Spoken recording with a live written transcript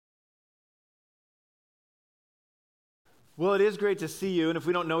Well, it is great to see you, and if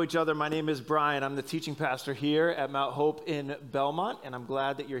we don't know each other, my name is Brian. I'm the teaching pastor here at Mount Hope in Belmont, and I'm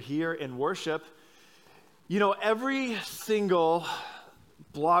glad that you're here in worship. You know, every single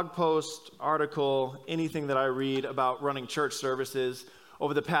blog post, article, anything that I read about running church services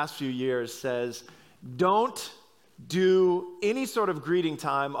over the past few years says, don't do any sort of greeting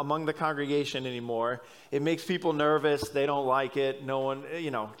time among the congregation anymore. It makes people nervous. They don't like it. No one,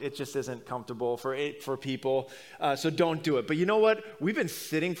 it just isn't comfortable for people. So don't do it. But you know what? We've been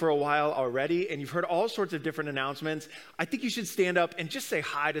sitting for a while already, and you've heard all sorts of different announcements. I think you should stand up and just say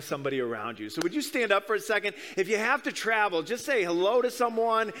hi to somebody around you. So would you stand up for a second? If you have to travel, just say hello to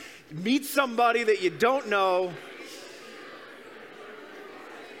someone, meet somebody that you don't know.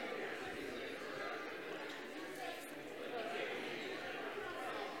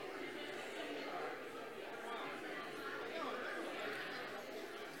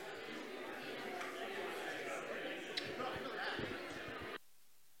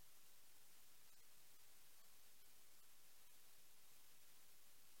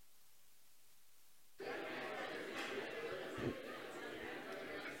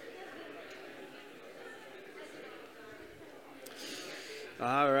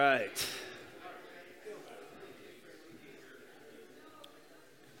 All right.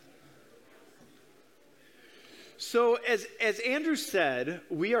 So as Andrew said,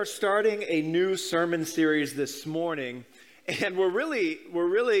 we are starting a new sermon series this morning, and we're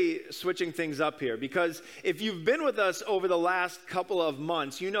really switching things up here, because if you've been with us over the last couple of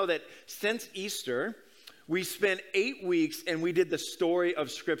months, you know that since Easter, we spent 8 weeks and we did the story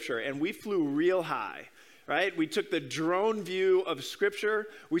of Scripture, and we flew real high. Right? We took the drone view of Scripture.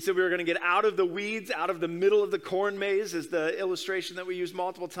 We said we were going to get out of the weeds, out of the middle of the corn maze, is the illustration that we use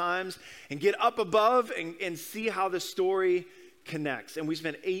multiple times, and get up above and see how the story connects. And we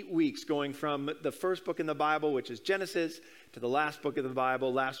spent 8 weeks going from the first book in the Bible, which is Genesis, to the last book of the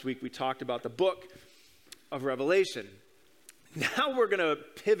Bible. Last week we talked about the book of Revelation. Now we're going to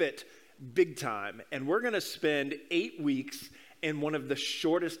pivot big time, and we're going to spend 8 weeks in one of the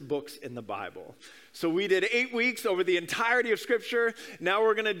shortest books in the Bible. So we did 8 weeks over the entirety of Scripture. Now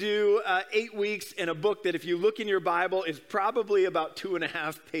we're going to do 8 weeks in a book that, if you look in your Bible, is probably about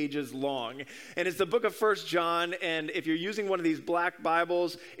 2.5 pages long. And it's the book of 1 John. And if you're using one of these black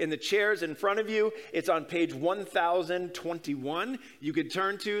Bibles in the chairs in front of you, it's on page 1021. You could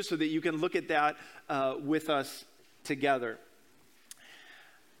turn to so that you can look at that with us together.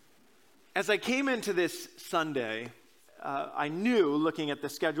 As I came into this Sunday, I knew, looking at the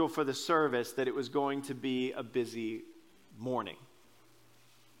schedule for the service, that it was going to be a busy morning.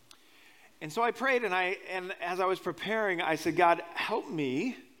 And so I prayed, and as I was preparing, I said, God, help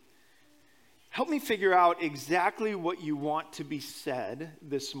me figure out exactly what you want to be said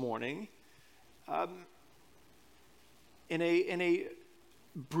this morning in a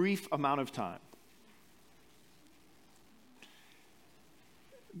brief amount of time.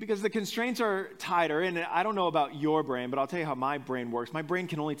 Because the constraints are tighter, and I don't know about your brain, but I'll tell you how my brain works. My brain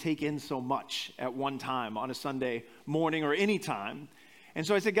can only take in so much at one time on a Sunday morning or any time. And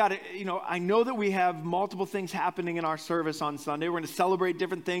so I said, God, I know that we have multiple things happening in our service on Sunday. We're going to celebrate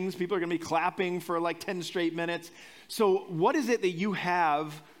different things. People are going to be clapping for like 10 straight minutes. So what is it that you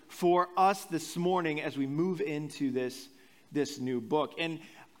have for us this morning as we move into this new book? And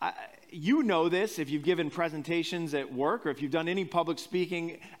you know this if you've given presentations at work or if you've done any public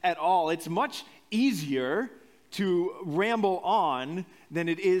speaking at all. It's much easier to ramble on than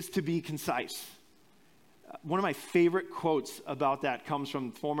it is to be concise. One of my favorite quotes about that comes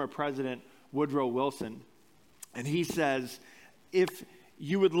from former President Woodrow Wilson. And he says, if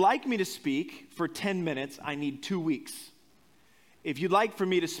you would like me to speak for 10 minutes, I need 2 weeks. If you'd like for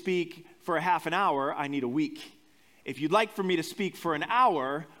me to speak for a half an hour, I need a week. If you'd like for me to speak for an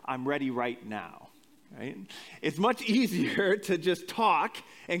hour, I'm ready right now, right? It's much easier to just talk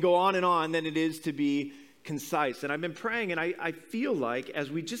and go on than it is to be concise. And I've been praying, and I feel like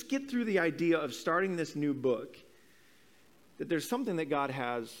as we just get through the idea of starting this new book, that there's something that God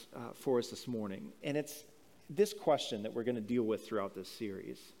has for us this morning. And it's this question that we're going to deal with throughout this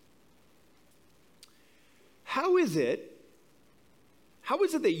series. How is it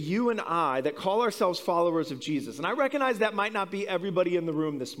that you and I, that call ourselves followers of Jesus, and I recognize that might not be everybody in the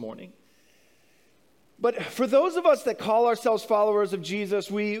room this morning, but for those of us that call ourselves followers of Jesus,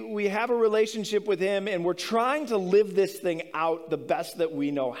 we have a relationship with him, and we're trying to live this thing out the best that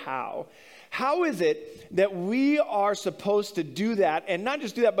we know how. How is it that we are supposed to do that, and not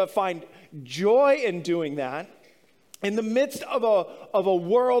just do that, but find joy in doing that, In the midst of a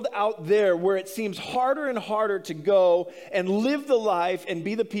world out there where it seems harder and harder to go and live the life and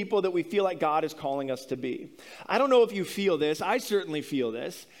be the people that we feel like God is calling us to be. I don't know if you feel this. I certainly feel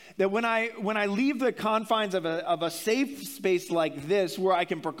this. That when I leave the confines of a safe space like this where I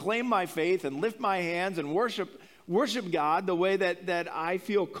can proclaim my faith and lift my hands and worship God the way that I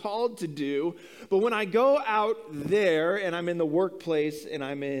feel called to do. But when I go out there and I'm in the workplace and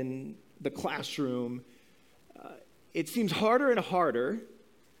I'm in the classroom, it seems harder and harder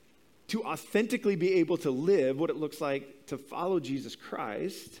to authentically be able to live what it looks like to follow Jesus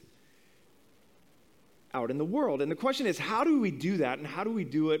Christ out in the world. And the question is, how do we do that, and how do we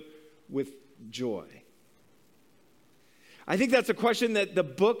do it with joy? I think that's a question that the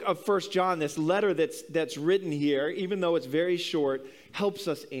book of 1 John, this letter that's written here, even though it's very short, helps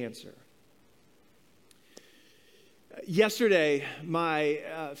us answer. Yesterday, my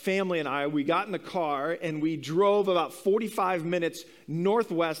family and I, we got in the car and we drove about 45 minutes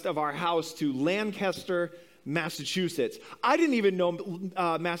northwest of our house to Lancaster, Massachusetts. I didn't even know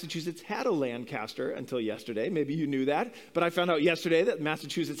Massachusetts had a Lancaster until yesterday. Maybe you knew that, but I found out yesterday that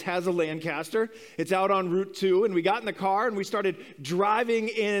Massachusetts has a Lancaster. It's out on Route 2, and we got in the car and we started driving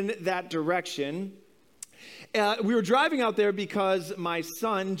in that direction. We were driving out there because my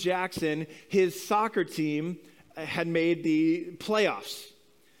son, Jackson, his soccer team had made the playoffs.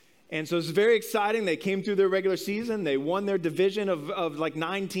 And so it was very exciting. They came through their regular season. They won their division of like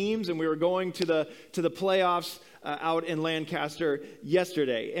 9 teams, and we were going to the playoffs out in Lancaster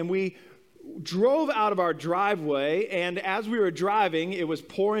yesterday. And we drove out of our driveway, and as we were driving, it was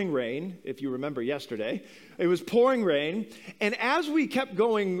pouring rain, if you remember yesterday. It was pouring rain, and as we kept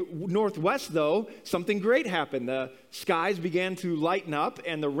going northwest, though, something great happened. The skies began to lighten up,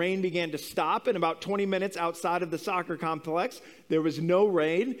 and the rain began to stop, and about 20 minutes outside of the soccer complex, there was no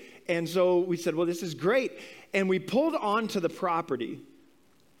rain, and so we said, well, this is great, and we pulled onto the property,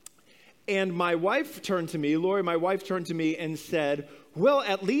 and my wife turned to me, Lori, my wife turned to me and said, well,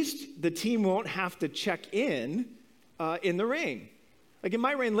 at least the team won't have to check in the rain. Like, it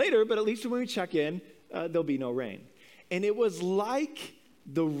might rain later, but at least when we check in, there'll be no rain. And it was like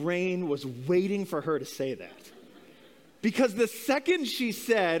the rain was waiting for her to say that. Because the second she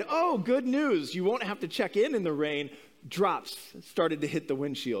said, oh, good news, you won't have to check in the rain, drops started to hit the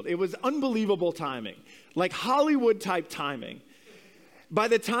windshield. It was unbelievable timing, like Hollywood-type timing. By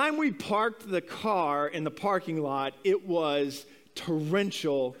the time we parked the car in the parking lot, it was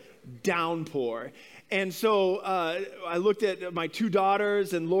torrential downpour. And so I looked at my 2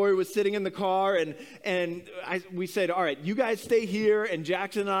 daughters, and Lori was sitting in the car, and we said, all right, you guys stay here, and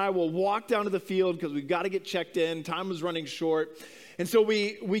Jackson and I will walk down to the field because we've got to get checked in. Time was running short. And so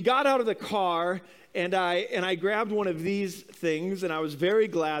we got out of the car, and I grabbed one of these things, and I was very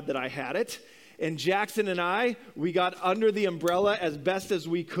glad that I had it. And Jackson and I, we got under the umbrella as best as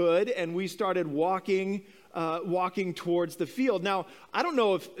we could, and we started walking towards the field. Now, I don't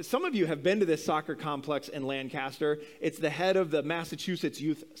know if some of you have been to this soccer complex in Lancaster. It's the head of the Massachusetts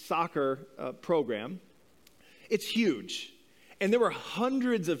Youth Soccer program. It's huge. And there were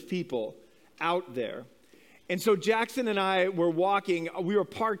hundreds of people out there. And so Jackson and I were walking. We were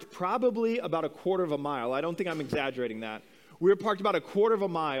parked probably about a quarter of a mile. I don't think I'm exaggerating that. We were parked about a quarter of a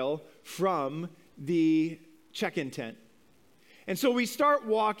mile from the check-in tent. And so we start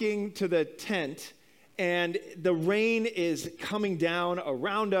walking to the tent, and the rain is coming down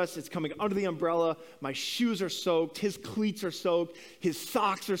around us. It's coming under the umbrella. My shoes are soaked. His cleats are soaked. His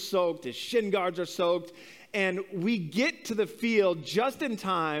socks are soaked. His shin guards are soaked. And we get to the field just in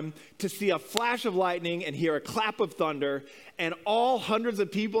time to see a flash of lightning and hear a clap of thunder. And all hundreds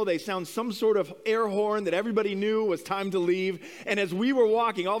of people, they sound some sort of air horn that everybody knew was time to leave. And as we were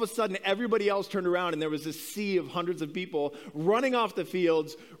walking, all of a sudden, everybody else turned around, and there was this sea of hundreds of people running off the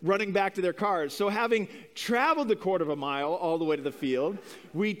fields, running back to their cars. So having traveled the quarter of a mile all the way to the field,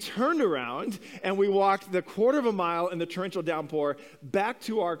 we turned around and we walked the quarter of a mile in the torrential downpour back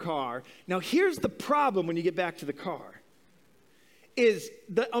to our car. Now, here's the problem when you get back to the car. Is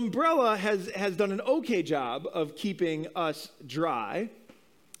the umbrella has done an okay job of keeping us dry,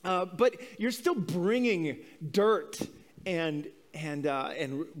 but you're still bringing dirt and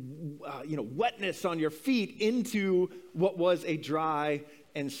wetness on your feet into what was a dry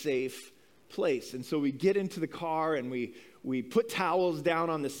and safe place. And so we get into the car and we put towels down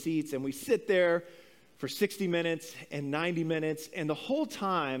on the seats and we sit there for 60 minutes and 90 minutes, and the whole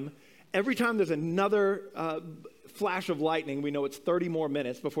time, every time there's another flash of lightning, we know it's 30 more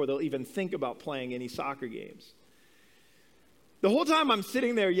minutes before they'll even think about playing any soccer games. The whole time I'm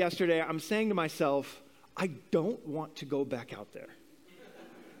sitting there yesterday, I'm saying to myself, I don't want to go back out there.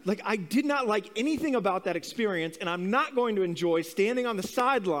 Like, I did not like anything about that experience, and I'm not going to enjoy standing on the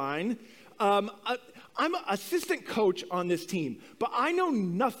sideline. I'm an assistant coach on this team, but I know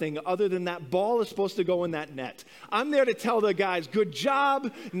nothing other than that ball is supposed to go in that net. I'm there to tell the guys, good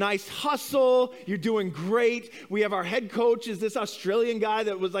job, nice hustle, you're doing great. We have our head coach is this Australian guy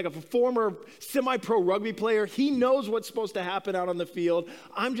that was like a former semi-pro rugby player. He knows what's supposed to happen out on the field.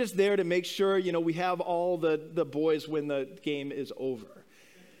 I'm just there to make sure, we have all the boys when the game is over.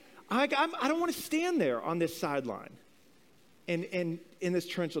 I don't want to stand there on this sideline and in this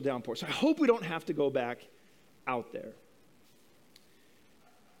torrential downpour. So I hope we don't have to go back out there.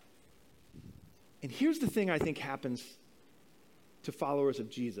 And here's the thing I think happens to followers of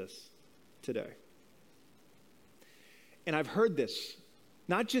Jesus today. And I've heard this,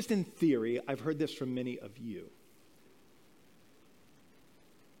 not just in theory, I've heard this from many of you.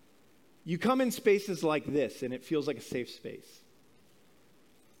 You come in spaces like this, and it feels like a safe space.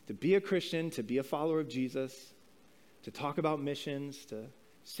 To be a Christian, to be a follower of Jesus, to talk about missions, to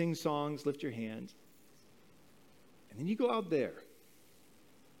sing songs, lift your hands. And then you go out there,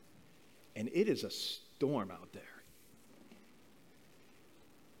 and it is a storm out there.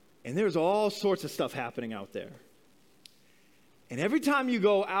 And there's all sorts of stuff happening out there. And every time you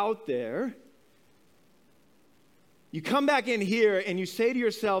go out there, you come back in here and you say to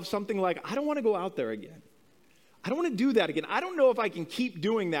yourself something like, I don't want to go out there again. I don't want to do that again. I don't know if I can keep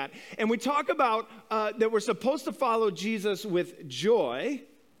doing that. And we talk about that we're supposed to follow Jesus with joy.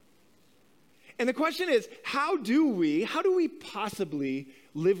 And the question is, how do we possibly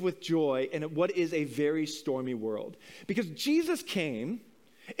live with joy in what is a very stormy world? Because Jesus came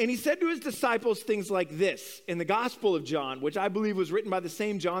and he said to his disciples things like this in the Gospel of John, which I believe was written by the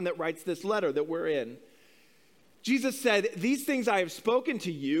same John that writes this letter that we're in. Jesus said, these things I have spoken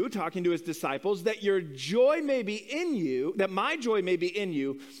to you, talking to his disciples, that your joy may be in you, that my joy may be in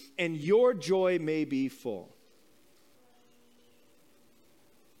you, and your joy may be full.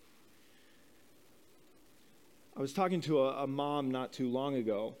 I was talking to a mom not too long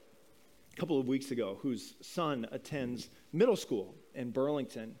ago, a couple of weeks ago, whose son attends middle school in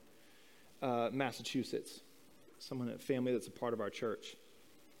Burlington, Massachusetts. A family that's a part of our church.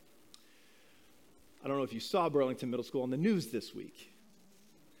 I don't know if you saw Burlington Middle School on the news this week.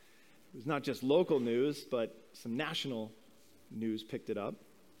 It was not just local news, but some national news picked it up.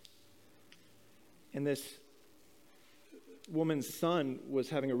 And this woman's son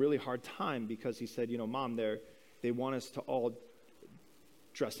was having a really hard time because he said, Mom, they want us to all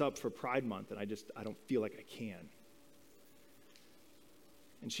dress up for Pride Month, and I don't feel like I can.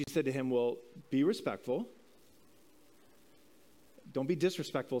 And she said to him, well, be respectful. Don't be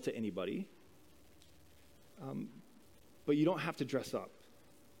disrespectful to anybody. But you don't have to dress up.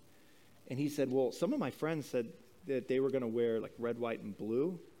 And he said, well, some of my friends said that they were going to wear like red, white, and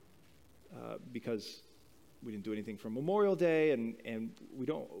blue because we didn't do anything for Memorial Day, and we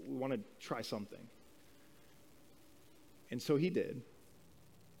want to try something. And so he did.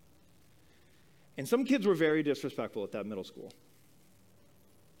 And some kids were very disrespectful at that middle school.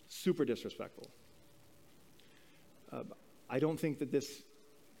 Super disrespectful. I don't think that this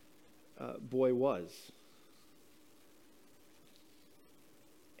boy was.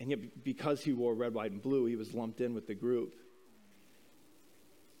 And yet, because he wore red, white, and blue, he was lumped in with the group.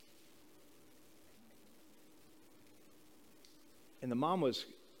 And the mom was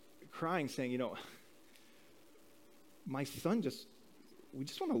crying, saying, my son we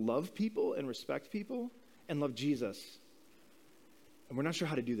just want to love people and respect people and love Jesus. And we're not sure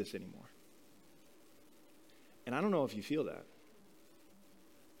how to do this anymore. And I don't know if you feel that.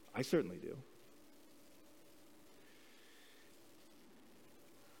 I certainly do.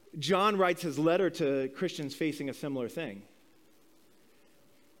 John writes his letter to Christians facing a similar thing.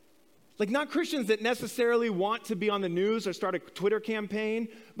 Like, not Christians that necessarily want to be on the news or start a Twitter campaign,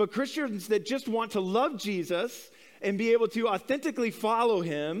 but Christians that just want to love Jesus and be able to authentically follow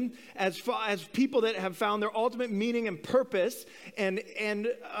him as people that have found their ultimate meaning and purpose and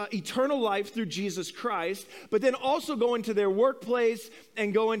eternal life through Jesus Christ, but then also go into their workplace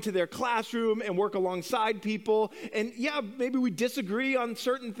and go into their classroom and work alongside people. And yeah, maybe we disagree on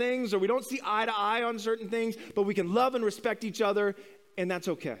certain things or we don't see eye to eye on certain things, but we can love and respect each other, and that's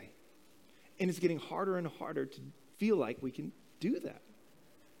okay. And it's getting harder and harder to feel like we can do that.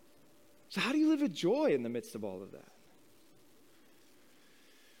 So how do you live with joy in the midst of all of that?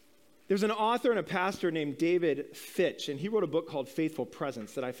 There's an author and a pastor named David Fitch, and he wrote a book called Faithful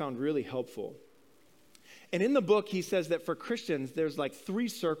Presence that I found really helpful. And in the book, he says that for Christians, there's like 3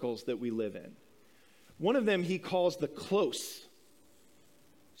 circles that we live in. One of them he calls the close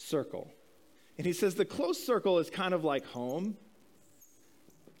circle. And he says the close circle is kind of like home.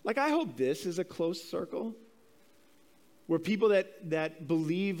 Like, I hope this is a close circle where people that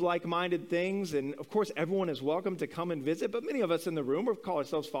believe like-minded things, and of course, everyone is welcome to come and visit, but many of us in the room call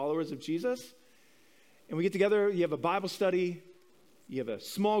ourselves followers of Jesus. And we get together, you have a Bible study, you have a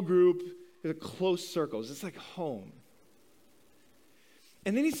small group, there's a close circles. It's like home.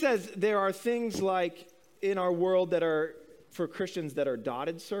 And then he says there are things like in our world that are, for Christians, that are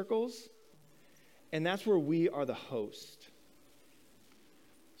dotted circles, and that's where we are the host.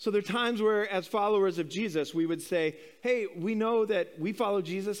 So there are times where, as followers of Jesus, we would say, hey, we know that we follow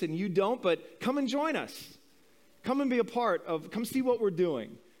Jesus and you don't, but come and join us. Come and be a part of, come see what we're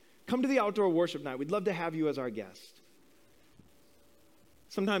doing. Come to the outdoor worship night. We'd love to have you as our guest.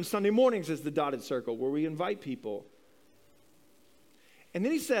 Sometimes Sunday mornings is the dotted circle where we invite people. And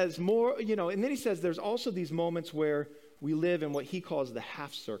then he says there's also these moments where we live in what he calls the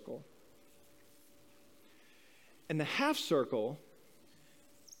half circle. And the half circle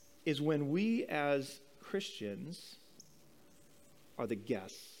is when we as Christians are the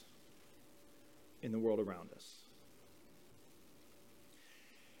guests in the world around us.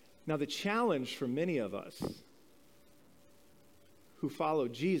 Now, the challenge for many of us who follow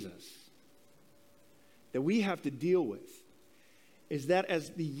Jesus that we have to deal with is that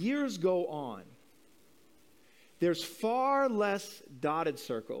as the years go on, there's far less dotted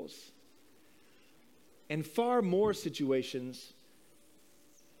circles and far more situations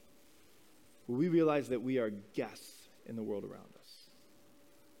where we realize that we are guests in the world around us.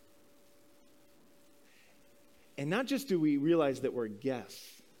 And not just do we realize that we're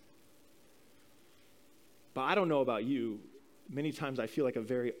guests, but I don't know about you, many times I feel like a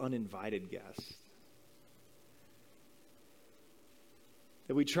very uninvited guest.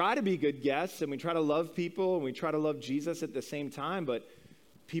 That we try to be good guests and we try to love people and we try to love Jesus at the same time, but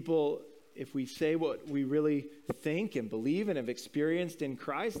people, if we say what we really think and believe and have experienced in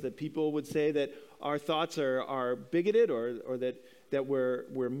Christ, that people would say that our thoughts are bigoted or that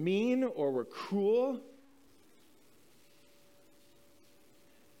we're mean or we're cruel.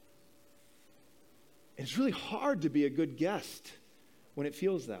 And it's really hard to be a good guest when it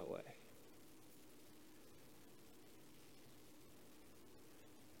feels that way.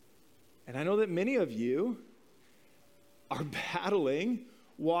 And I know that many of you are battling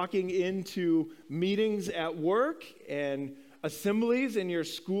walking into meetings at work and assemblies in your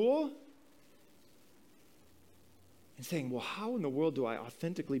school and saying, well, how in the world do I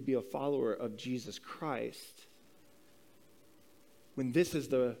authentically be a follower of Jesus Christ when this is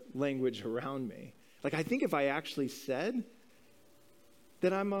the language around me? Like, I think if I actually said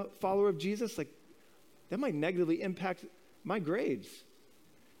that I'm a follower of Jesus, like, that might negatively impact my grades.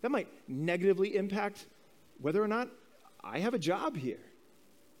 That might negatively impact whether or not I have a job here.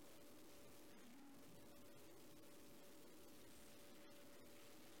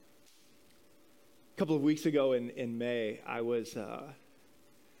 A couple of weeks ago in May, I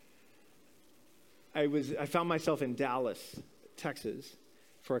found myself in Dallas, Texas,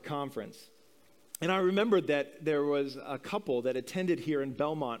 for a conference. And I remembered that there was a couple that attended here in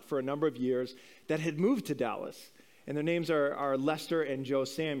Belmont for a number of years that had moved to Dallas. And their names are Lester and Joe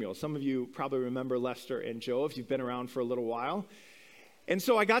Samuel. Some of you probably remember Lester and Joe if you've been around for a little while. And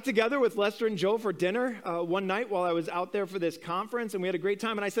so I got together with Lester and Joe for dinner one night while I was out there for this conference, and we had a great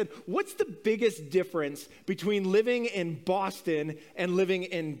time. And I said, what's the biggest difference between living in Boston and living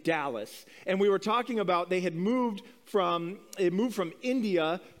in Dallas? And we were talking about they moved from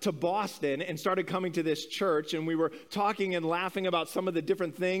India to Boston and started coming to this church. And we were talking and laughing about some of the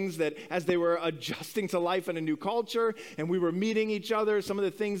different things that as they were adjusting to life in a new culture, and we were meeting each other, some of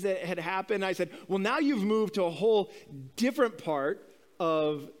the things that had happened. I said, well, now you've moved to a whole different part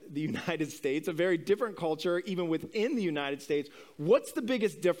of the United States, a very different culture, even within the United States. What's the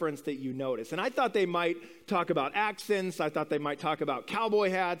biggest difference that you notice? And I thought they might talk about accents. I thought they might talk about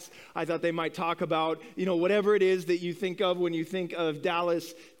cowboy hats. I thought they might talk about, whatever it is that you think of when you think of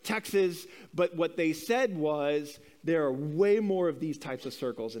Dallas, Texas. But what they said was there are way more of these types of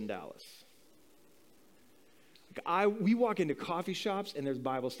circles in Dallas. We walk into coffee shops and there's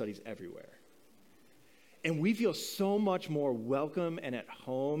Bible studies everywhere. And we feel so much more welcome and at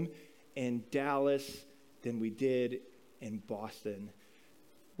home in Dallas than we did in Boston.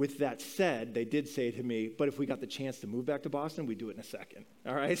 With that said, they did say to me, but if we got the chance to move back to Boston, we'd do it in a second,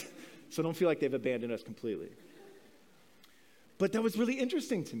 all right? So don't feel like they've abandoned us completely. But that was really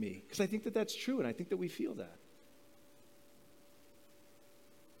interesting to me because I think that that's true and I think that we feel that.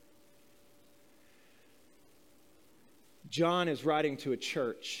 John is writing to a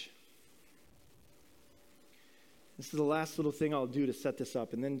church. This is the last little thing I'll do to set this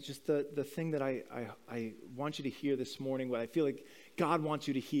up. And then just the thing that I want you to hear this morning, what I feel like God wants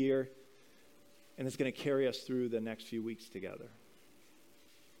you to hear, and it's going to carry us through the next few weeks together.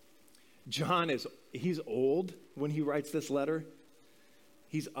 John he's old when he writes this letter.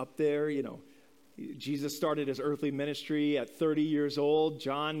 He's up there, Jesus started his earthly ministry at 30 years old.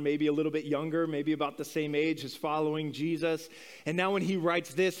 John, maybe a little bit younger, maybe about the same age, is following Jesus. And now when he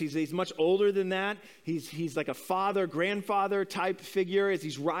writes this, he's much older than that. He's like a father, grandfather type figure as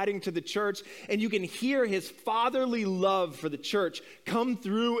he's writing to the church. And you can hear his fatherly love for the church come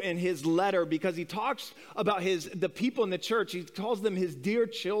through in his letter because he talks about the people in the church. He calls them his dear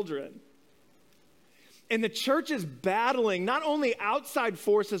children. And the church is battling not only outside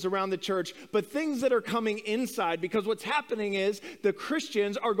forces around the church, but things that are coming inside. Because what's happening is the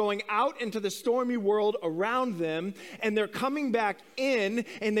Christians are going out into the stormy world around them, and they're coming back in,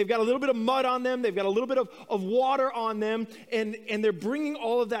 and they've got a little bit of mud on them. They've got a little bit of water on them, and they're bringing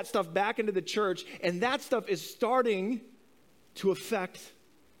all of that stuff back into the church. And that stuff is starting to affect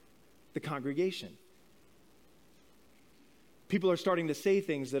the congregation. People are starting to say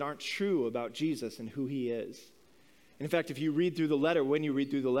things that aren't true about Jesus and who he is. And in fact, if you read through the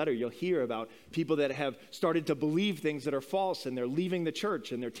letter, you'll hear about people that have started to believe things that are false, and they're leaving the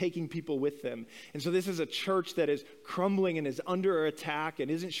church, and they're taking people with them. And so this is a church that is crumbling and is under attack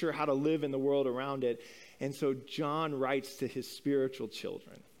and isn't sure how to live in the world around it. And so John writes to his spiritual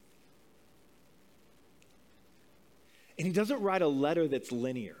children. And he doesn't write a letter that's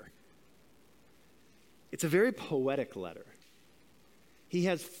linear. It's a very poetic letter. He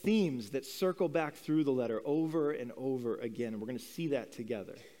has themes that circle back through the letter over and over again, and we're going to see that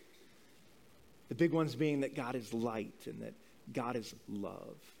together. The big ones being that God is light and that God is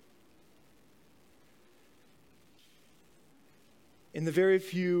love. In the very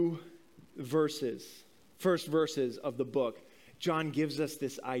few first verses of the book, John gives us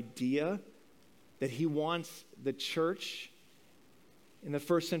this idea that he wants the church in the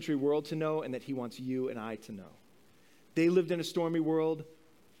first century world to know, and that he wants you and I to know. They lived in a stormy world.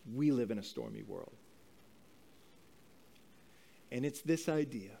 We live in a stormy world. And it's this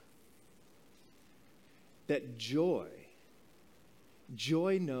idea that joy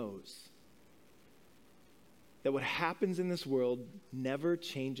knows that what happens in this world never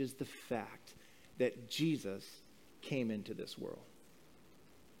changes the fact that Jesus came into this world.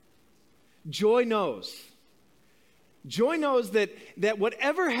 Joy knows that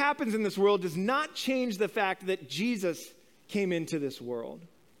whatever happens in this world does not change the fact that Jesus came into this world.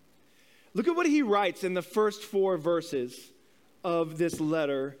 Look at what he writes in the first 4 verses of this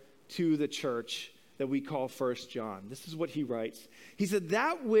letter to the church that we call 1 John. This is what he writes. He said,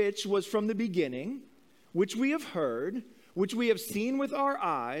 "That which was from the beginning, which we have heard, which we have seen with our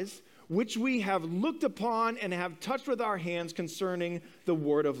eyes, which we have looked upon and have touched with our hands concerning the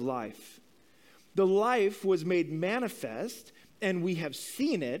word of life. The life was made manifest, and we have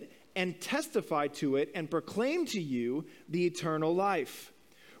seen it and testified to it and proclaimed to you the eternal life,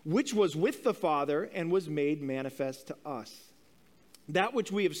 which was with the Father and was made manifest to us. That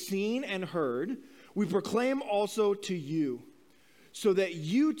which we have seen and heard, we proclaim also to you, so that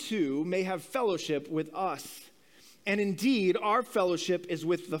you too may have fellowship with us. And indeed, our fellowship is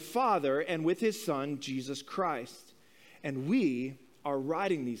with the Father and with his Son, Jesus Christ. And we are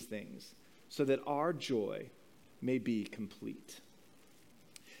writing these things so that our joy may be complete."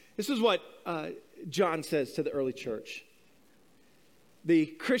 This is what John says to the early church. The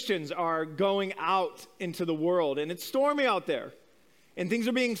Christians are going out into the world, and it's stormy out there. And things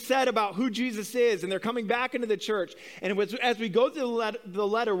are being said about who Jesus is, and they're coming back into the church. And as we go through the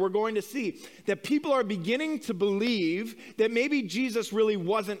letter, we're going to see that people are beginning to believe that maybe Jesus really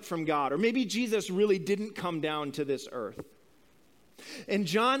wasn't from God, or maybe Jesus really didn't come down to this earth. And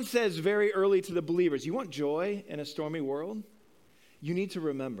John says very early to the believers, you want joy in a stormy world? You need to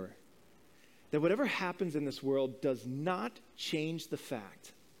remember that whatever happens in this world does not change the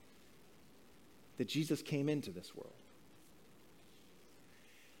fact that Jesus came into this world.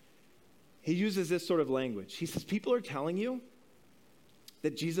 He uses this sort of language. He says, people are telling you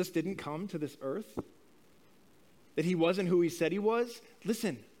that Jesus didn't come to this earth, that he wasn't who he said he was.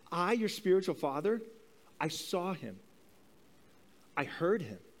 Listen, I, your spiritual father, I saw him. I heard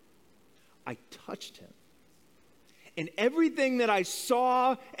him. I touched him. And everything that I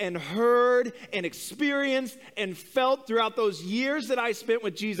saw and heard and experienced and felt throughout those years that I spent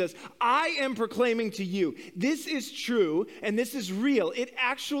with Jesus, I am proclaiming to you, this is true and this is real. It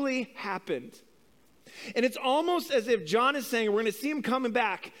actually happened. And it's almost as if John is saying, we're going to see him coming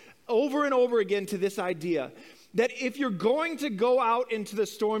back over and over again to this idea that if you're going to go out into the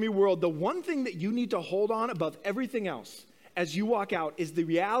stormy world, the one thing that you need to hold on above everything else as you walk out is the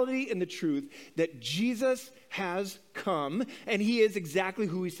reality and the truth that Jesus has come and he is exactly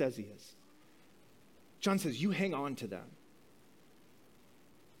who he says he is. John says, you hang on to that.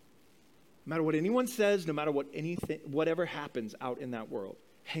 No matter what anyone says, no matter whatever happens out in that world,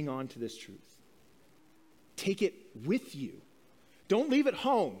 hang on to this truth. Take it with you. Don't leave it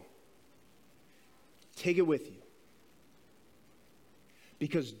home. Take it with you.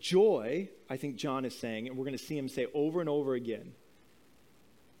 Because joy, I think John is saying, and we're going to see him say over and over again,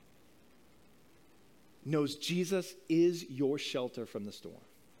 knows Jesus is your shelter from the storm.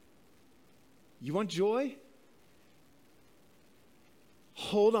 You want joy?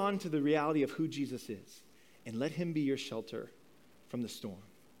 Hold on to the reality of who Jesus is and let him be your shelter from the storm.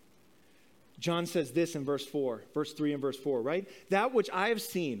 John says this in verse 3 and verse 4, right? That which I have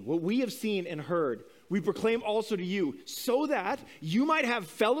seen, what we have seen and heard, we proclaim also to you, so that you might have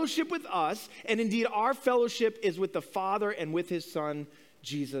fellowship with us, and indeed our fellowship is with the Father and with his Son,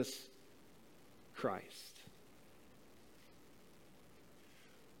 Jesus Christ.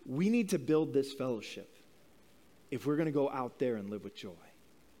 We need to build this fellowship if we're going to go out there and live with joy.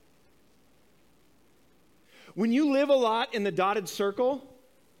 When you live a lot in the dotted circle,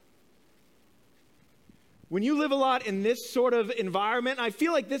 when you live a lot in this sort of environment, I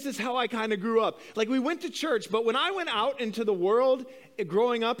feel like this is how I kind of grew up. Like we went to church, but when I went out into the world,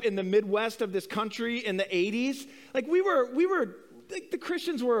 growing up in the Midwest of this country in the 80s, like we were like the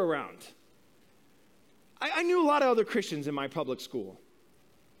Christians were around. I knew a lot of other Christians in my public school.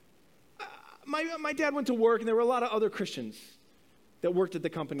 My dad went to work, and there were a lot of other Christians that worked at the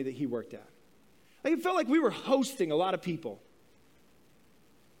company that he worked at. Like, it felt like we were hosting a lot of people.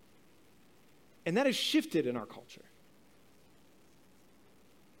 And that has shifted in our culture.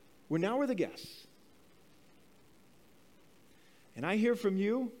 Now we're the guests. And I hear from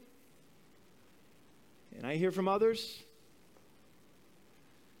you, and I hear from others.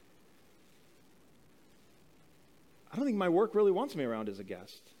 I don't think my work really wants me around as a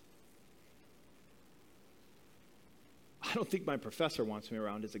guest. I don't think my professor wants me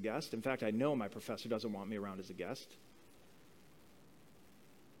around as a guest. In fact, I know my professor doesn't want me around as a guest.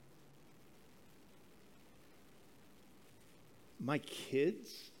 My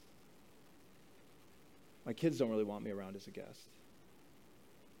kids don't really want me around as a guest.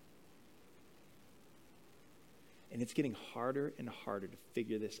 And it's getting harder and harder to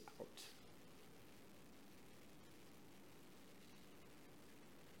figure this out.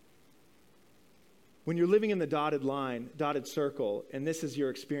 When you're living in the dotted circle, and this is your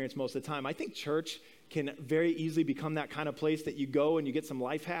experience most of the time, I think church can very easily become that kind of place that you go and you get some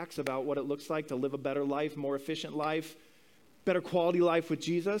life hacks about what it looks like to live a better life, more efficient life, better quality life with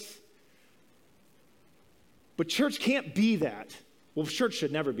Jesus. But church can't be that. Well, church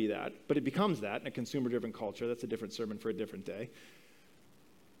should never be that, but it becomes that in a consumer-driven culture. That's a different sermon for a different day.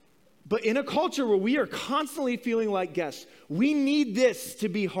 But in a culture where we are constantly feeling like guests, we need this to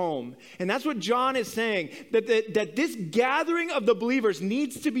be home. And that's what John is saying, that this gathering of the believers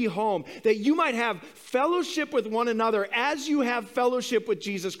needs to be home, that you might have fellowship with one another as you have fellowship with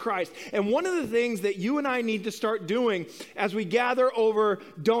Jesus Christ. And one of the things that you and I need to start doing as we gather over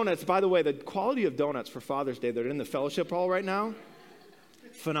donuts, by the way, the quality of donuts for Father's Day that are in the fellowship hall right now,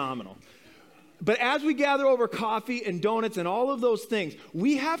 phenomenal. But as we gather over coffee and donuts and all of those things,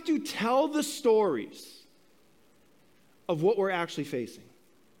 we have to tell the stories of what we're actually facing.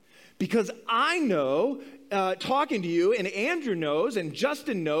 Because I know, talking to you, and Andrew knows, and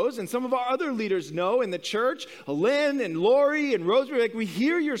Justin knows, and some of our other leaders know in the church, Lynn and Lori and Rosemary, like we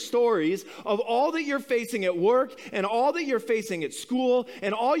hear your stories of all that you're facing at work, and all that you're facing at school,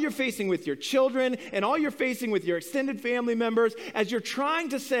 and all you're facing with your children, and all you're facing with your extended family members, as you're trying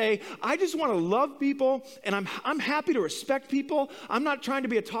to say, I just want to love people, and I'm happy to respect people. I'm not trying to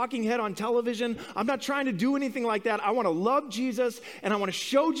be a talking head on television. I'm not trying to do anything like that. I want to love Jesus, and I want to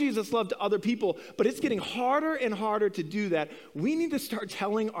show Jesus' love to other people, but it's getting harder and harder to do that. We need to start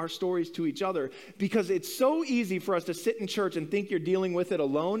telling our stories to each other because it's so easy for us to sit in church and think you're dealing with it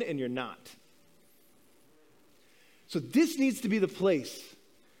alone, and you're not. So this needs to be the place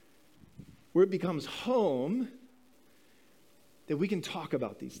where it becomes home, that we can talk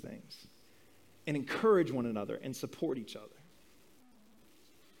about these things and encourage one another and support each other.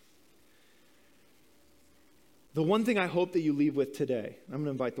 The one thing I hope that you leave with today, I'm going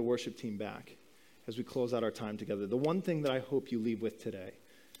to invite the worship team back as we close out our time together. The one thing that I hope you leave with today,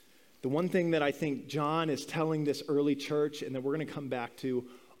 the one thing that I think John is telling this early church and that we're going to come back to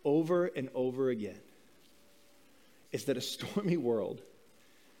over and over again, is that a stormy world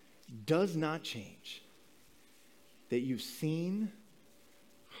does not change that you've seen,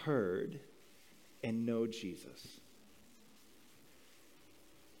 heard, and know Jesus.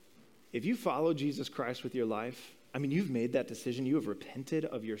 If you follow Jesus Christ with your life, I mean, you've made that decision. You have repented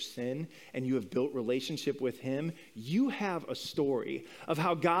of your sin and you have built relationship with him. You have a story of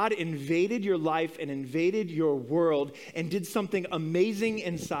how God invaded your life and invaded your world and did something amazing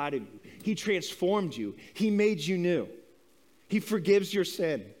inside of you. He transformed you. He made you new. He forgives your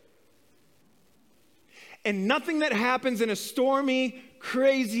sin. And nothing that happens in a stormy,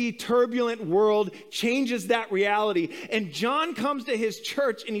 crazy, turbulent world changes that reality. And John comes to his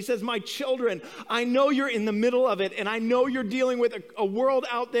church and he says, my children, I know you're in the middle of it, and I know you're dealing with a world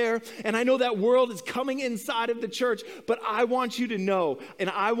out there, and I know that world is coming inside of the church, but I want you to know, and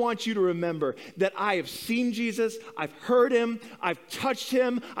I want you to remember that I have seen Jesus, I've heard him, I've touched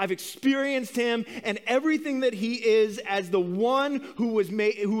him, I've experienced him, and everything that he is as the one who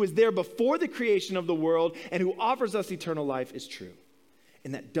was there before the creation of the world and who offers us eternal life is true.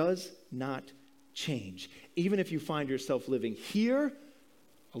 And that does not change, even if you find yourself living here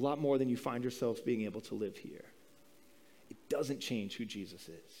a lot more than you find yourself being able to live here. It doesn't change who Jesus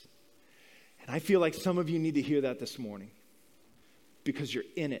is. And I feel like some of you need to hear that this morning because you're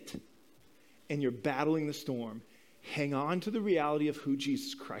in it and you're battling the storm. Hang on to the reality of who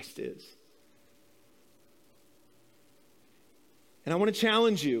Jesus Christ is. And I want to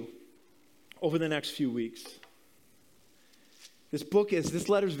challenge you over the next few weeks. This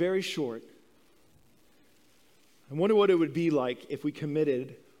letter is very short. I wonder what it would be like if we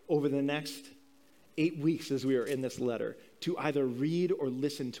committed over the next 8 weeks as we are in this letter to either read or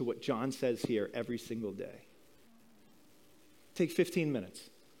listen to what John says here every single day. Take 15 minutes.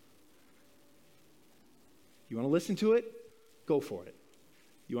 You want to listen to it? Go for it.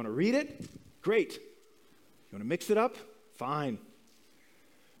 You want to read it? Great. You want to mix it up? Fine.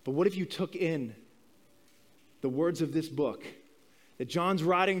 But what if you took in the words of this book that John's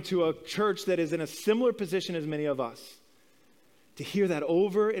writing to a church that is in a similar position as many of us, to hear that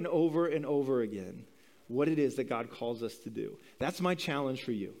over and over and over again, what it is that God calls us to do? That's my challenge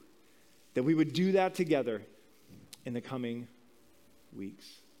for you, that we would do that together in the coming weeks.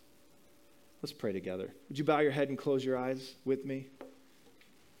 Let's pray together. Would you bow your head and close your eyes with me?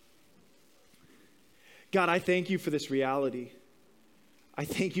 God, I thank you for this reality. I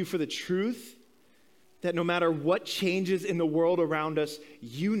thank you for the truth that no matter what changes in the world around us,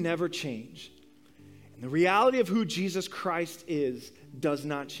 you never change. And the reality of who Jesus Christ is does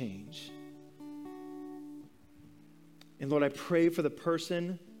not change. And Lord, I pray for the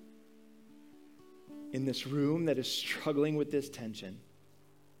person in this room that is struggling with this tension.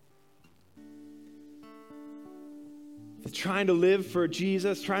 That trying to live for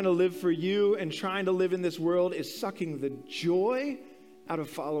Jesus, trying to live for you, and trying to live in this world is sucking the joy out of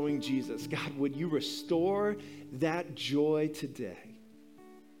following Jesus. God, would you restore that joy today?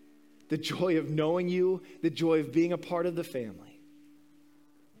 The joy of knowing you, the joy of being a part of the family.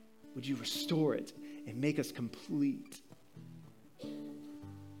 Would you restore it and make us complete?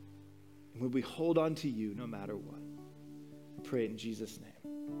 And would we hold on to you no matter what? I pray it in Jesus'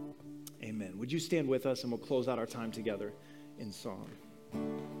 name. Amen. Would you stand with us and we'll close out our time together in song.